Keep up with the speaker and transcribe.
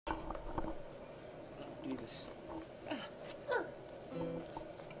Jesus.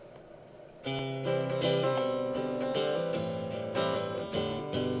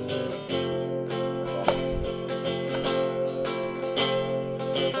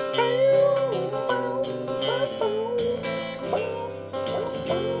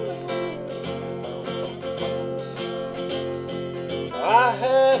 I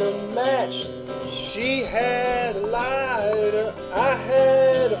had a match, she had a lighter. I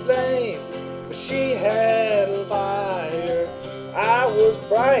had a flame, but she had a fire. I was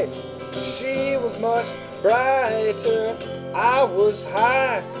bright, she was much brighter. I was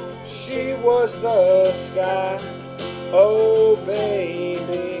high, she was the sky. Oh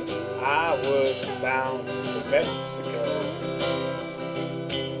baby, I was bound for Mexico.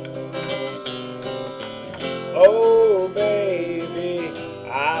 Oh baby,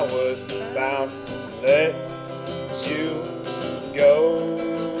 I was bound to let you go.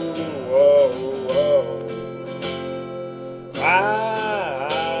 Whoa, whoa.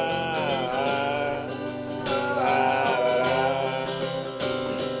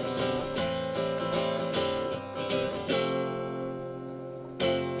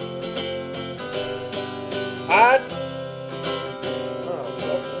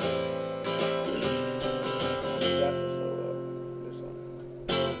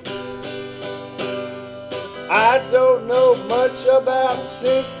 I don't know much about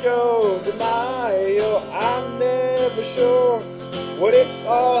Cinco de Mayo. I'm never sure what it's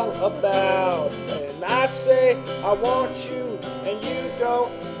all about. And I say I want you and you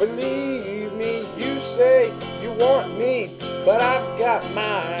don't believe me. You say you want me, but I've got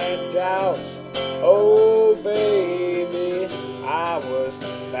my doubts. Oh baby, I was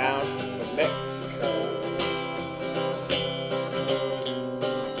bound for Mexico.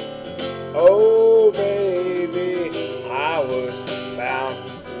 Oh baby, I was bound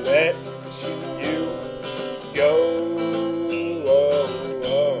to let you go. Oh,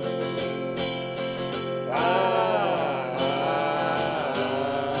 oh.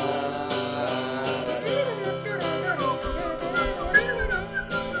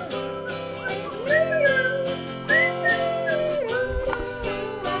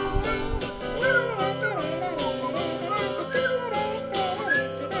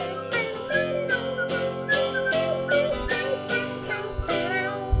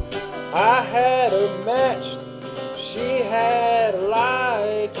 I had a match, she had a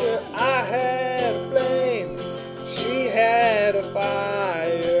lighter. I had a flame, she had a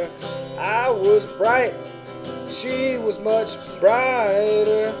fire. I was bright, she was much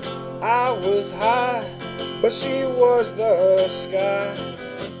brighter. I was high, but she was the sky.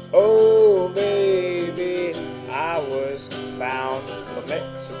 Oh baby, I was bound for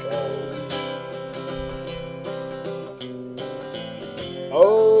Mexico.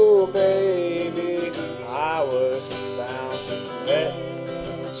 Oh